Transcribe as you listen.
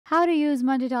How to use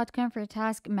Monday.com for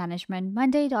task management,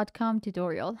 Monday.com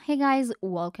tutorial. Hey guys,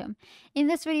 welcome. In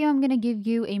this video, I'm going to give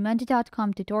you a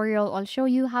Monday.com tutorial. I'll show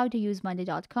you how to use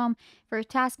Monday.com for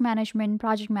task management,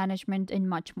 project management, and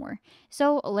much more.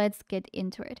 So let's get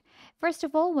into it. First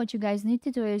of all, what you guys need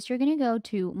to do is you're going to go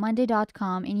to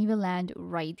Monday.com and you will land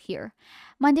right here.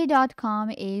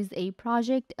 Monday.com is a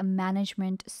project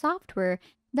management software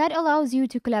that allows you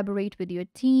to collaborate with your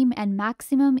team and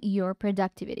maximum your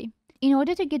productivity. In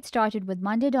order to get started with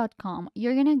Monday.com,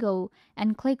 you're going to go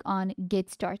and click on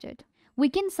Get Started. We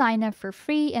can sign up for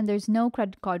free and there's no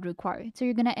credit card required. So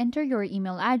you're going to enter your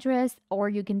email address or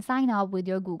you can sign up with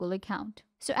your Google account.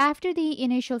 So after the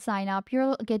initial sign up,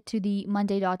 you'll get to the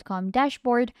Monday.com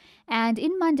dashboard. And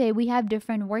in Monday, we have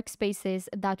different workspaces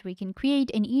that we can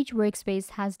create, and each workspace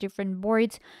has different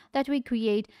boards that we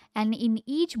create. And in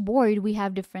each board, we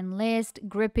have different lists,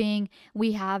 grouping,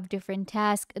 we have different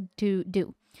tasks to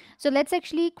do. So let's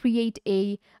actually create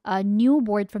a new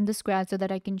board from the scratch so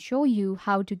that I can show you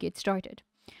how to get started.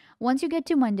 Once you get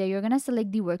to Monday, you're going to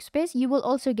select the workspace. You will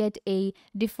also get a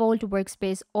default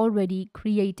workspace already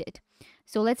created.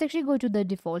 So let's actually go to the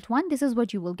default one. This is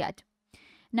what you will get.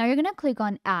 Now you're going to click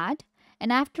on add.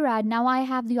 And after add, now I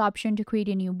have the option to create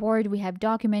a new board. We have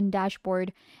document,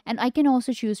 dashboard, and I can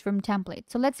also choose from templates.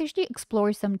 So let's actually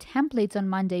explore some templates on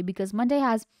Monday because Monday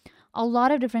has a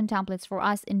lot of different templates for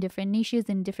us in different niches,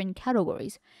 in different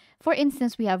categories. For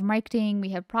instance, we have marketing, we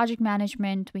have project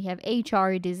management, we have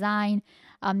HR, design,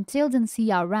 sales, and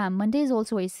CRM. Monday is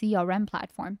also a CRM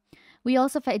platform. We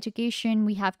also have education,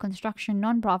 we have construction,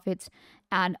 nonprofits,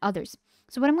 and others.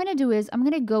 So what I'm going to do is I'm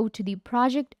going to go to the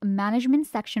project management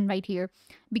section right here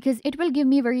because it will give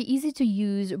me very easy to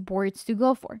use boards to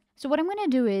go for. So what I'm going to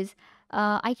do is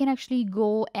I can actually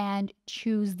go and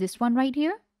choose this one right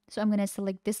here. So I'm going to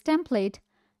select this template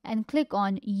and click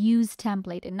on use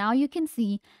template. And now you can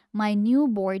see my new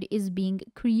board is being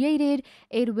created.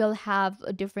 It will have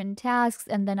different tasks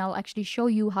and then I'll actually show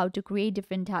you how to create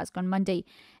different tasks on Monday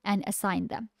and assign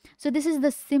them. So this is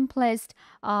the simplest,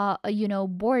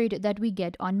 board that we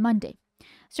get on Monday.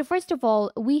 So first of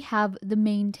all, we have the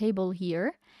main table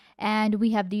here. And we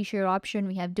have the share option,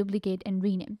 we have duplicate and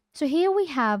rename. So here we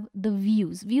have the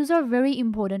views. Views are very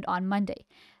important on Monday.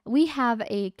 We have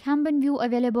a Kanban view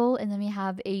available and then we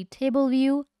have a table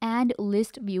view and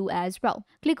list view as well.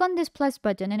 Click on this plus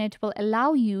button and it will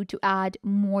allow you to add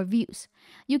more views.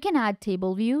 You can add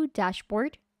table view,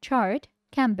 dashboard, chart,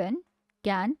 Kanban,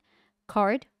 Gantt,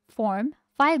 card, form,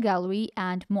 file gallery,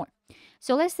 and more.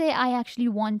 So let's say I actually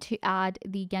want to add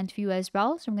the Gantt view as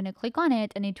well. So I'm going to click on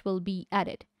it and it will be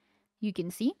added. You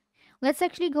can see. Let's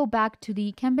actually go back to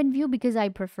the Kanban view because I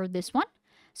prefer this one.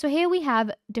 So here we have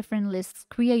different lists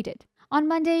created. On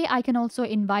Monday, I can also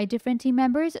invite different team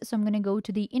members. So I'm going to go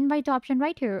to the invite option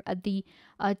right here at the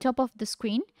top of the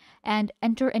screen and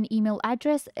enter an email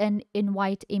address and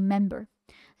invite a member.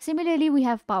 Similarly, we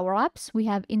have power-ups, we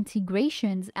have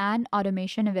integrations and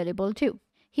automation available too.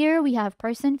 Here we have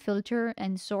person, filter,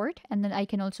 and sort, and then I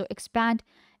can also expand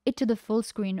it to the full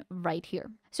screen right here.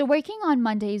 So working on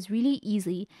Monday is really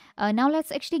easy. Now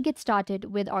let's actually get started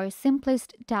with our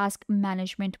simplest task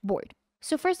management board.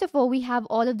 So first of all, we have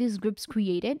all of these groups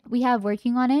created. We have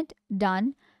working on it,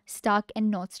 done, stuck, and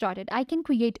not started. I can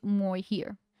create more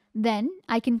here. Then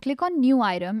I can click on new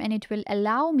item and it will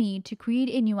allow me to create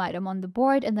a new item on the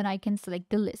board and then I can select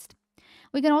the list.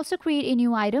 We can also create a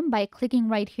new item by clicking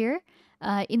right here.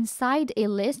 Inside a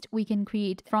list, we can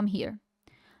create from here.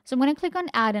 So I'm going to click on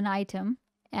add an item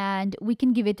and we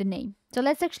can give it a name. So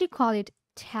let's actually call it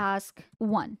task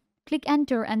 1. Click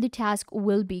enter and the task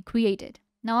will be created.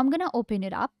 Now I'm going to open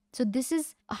it up. So this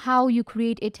is how you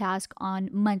create a task on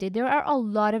Monday. There are a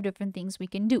lot of different things we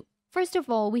can do. First of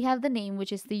all, we have the name,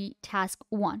 which is the task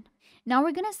 1. Now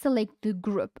we're going to select the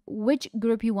group, which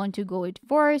group you want to go it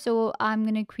for. So I'm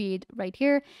going to create right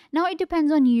here. Now it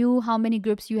depends on you how many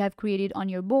groups you have created on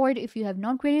your board. If you have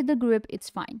not created the group, it's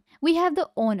fine. We have the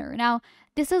owner. Now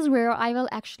this is where I will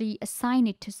actually assign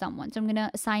it to someone. So I'm going to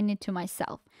assign it to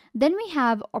myself. Then we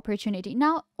have opportunity.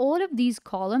 Now all of these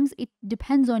columns, it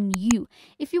depends on you.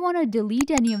 If you want to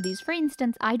delete any of these, for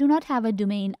instance, I do not have a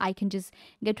domain. I can just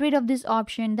get rid of this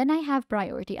option. Then I have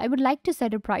priority. I would like to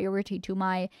set a priority to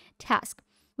my task.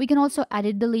 We can also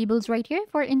edit the labels right here.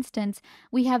 For instance,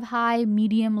 we have high,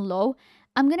 medium, low.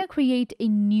 I'm going to create a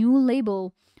new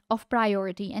label of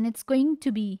priority and it's going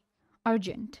to be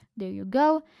urgent. There you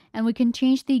go. And we can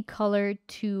change the color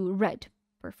to red.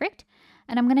 Perfect.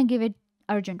 And I'm going to give it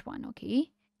urgent one. Okay.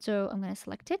 So I'm going to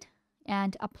select it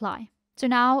and apply. So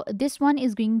now this one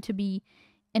is going to be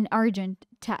an urgent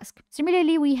task.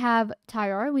 Similarly, we have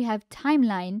timer, we have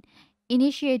timeline,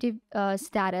 initiative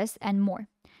status, and more.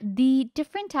 The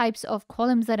different types of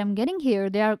columns that I'm getting here,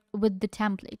 they are with the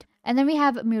template. And then we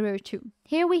have mirror to.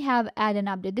 Here we have add and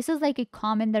update. This is like a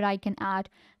comment that I can add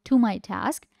to my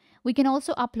task. We can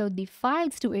also upload the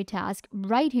files to a task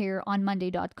right here on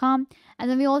monday.com. And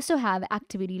then we also have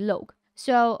activity log.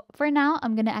 So for now,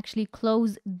 I'm going to actually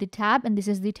close the tab, and this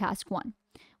is the task one.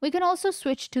 We can also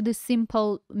switch to the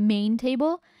simple main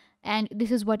table, and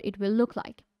this is what it will look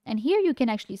like. And here you can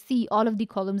actually see all of the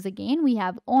columns again. We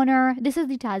have owner. This is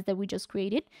the task that we just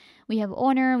created. We have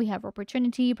owner, we have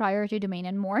opportunity, priority, domain,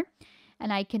 and more.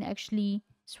 And I can actually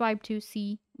swipe to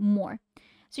see more.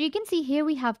 So you can see here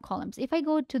we have columns. If I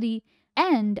go to the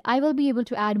end, I will be able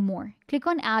to add more. Click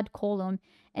on add column.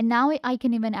 And now I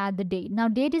can even add the date. Now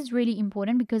date is really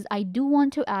important because I do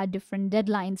want to add different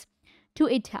deadlines to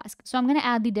a task. So I'm going to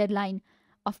add the deadline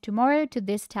of tomorrow to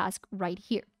this task right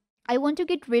here. I want to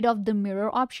get rid of the mirror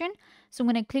option. So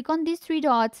I'm going to click on these three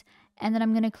dots, and then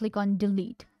I'm going to click on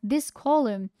delete. This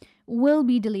column will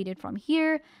be deleted from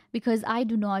here because I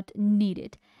do not need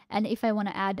it. And if I want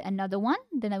to add another one,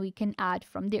 then we can add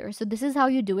from there. So this is how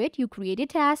you do it. You create a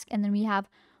task, and then we have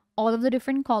all of the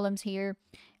different columns here.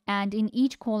 And in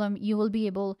each column, you will be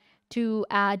able to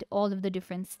add all of the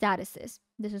different statuses.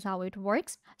 This is how it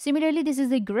works. Similarly, this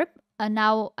is a group.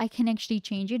 Now I can actually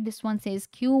change it. This one says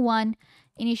Q1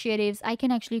 initiatives. I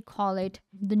can actually call it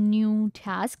the new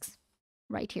tasks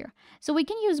right here. So we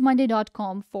can use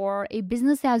monday.com for a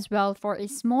business as well, for a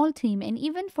small team, and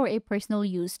even for a personal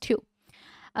use too.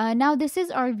 Now this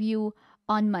is our view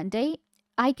on Monday.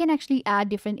 I can actually add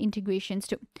different integrations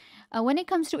too. When it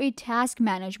comes to a task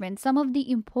management, some of the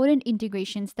important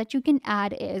integrations that you can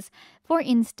add is, for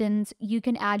instance, you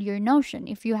can add your Notion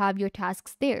if you have your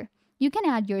tasks there. You can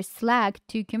add your Slack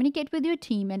to communicate with your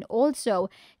team and also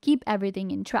keep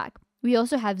everything in track. We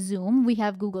also have Zoom, we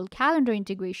have Google Calendar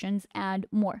integrations, and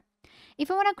more. If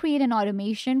I want to create an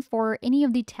automation for any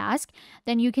of the tasks,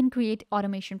 then you can create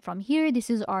automation from here.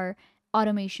 This is our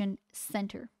automation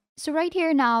center. So right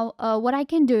here now, what I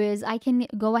can do is I can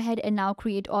go ahead and now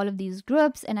create all of these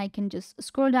groups, and I can just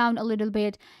scroll down a little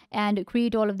bit and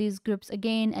create all of these groups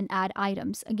again and add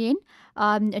items again.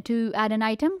 To add an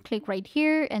item, click right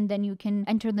here, and then you can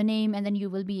enter the name, and then you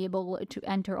will be able to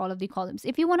enter all of the columns.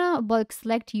 If you want to bulk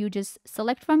select, you just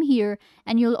select from here,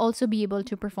 and you'll also be able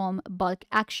to perform bulk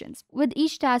actions. With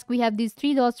each task, we have these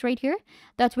three dots right here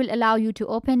that will allow you to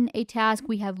open a task.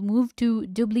 We have move to,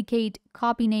 duplicate,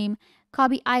 copy name,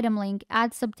 copy item link,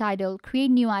 add subtitle, create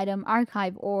new item,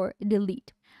 archive, or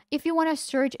delete. If you want to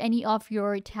search any of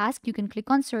your tasks, you can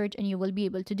click on search and you will be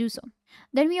able to do so.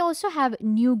 Then we also have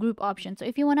new group options. So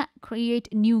if you want to create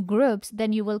new groups,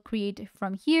 then you will create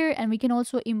from here, and we can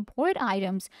also import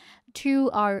items to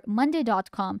our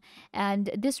monday.com. And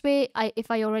this way, if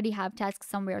I already have tasks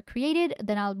somewhere created,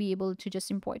 then I'll be able to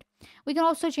just import. We can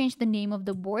also change the name of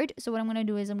the board. So what I'm going to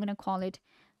do is I'm going to call it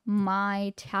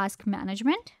my task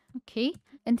management. Okay,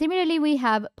 and similarly we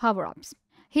have power-ups.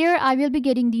 Here I will be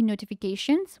getting the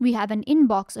notifications. We have an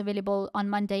inbox available on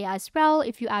Monday as well.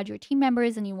 If you add your team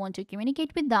members and you want to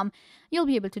communicate with them, you'll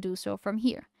be able to do so from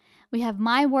here. We have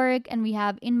my work, and we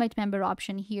have invite member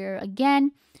option here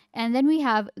again. And then we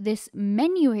have this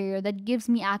menu here that gives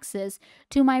me access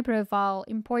to my profile,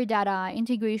 import data,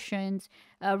 integrations,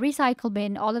 recycle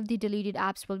bin. All of the deleted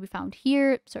apps will be found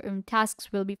here. Certain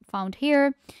tasks will be found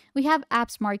here. We have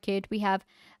apps market, we have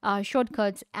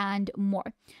shortcuts, and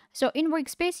more. So in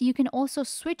Workspace, you can also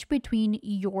switch between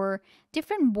your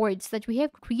different boards that we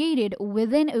have created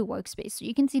within a workspace. So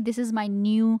you can see this is my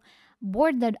new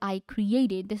board that I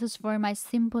created. This is for my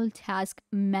simple task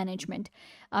management.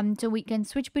 So we can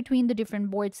switch between the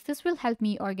different boards. This will help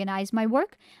me organize my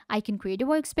work. I can create a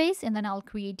workspace, and then I'll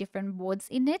create different boards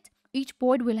in it. Each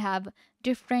board will have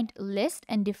different lists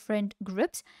and different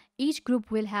groups. Each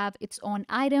group will have its own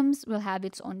items, will have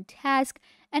its own task,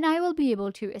 and I will be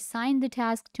able to assign the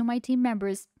task to my team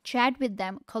members, chat with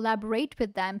them, collaborate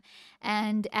with them,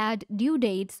 and add due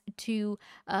dates to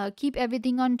keep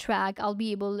everything on track. I'll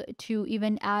be able to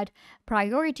even add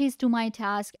priorities to my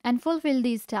task and fulfill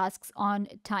these tasks on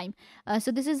time.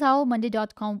 So this is how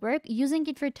monday.com works. Using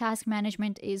it for task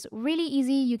management is really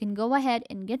easy. You can go ahead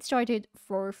and get started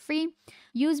for free.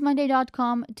 Use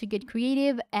monday.com to get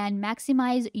creative and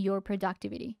maximize your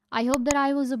productivity. I hope that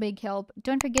I was a big help.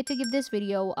 Don't forget to give this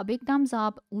video a big thumbs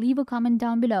up, leave a comment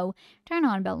down below, turn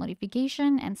on bell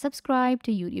notification, and subscribe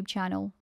to YouTube channel.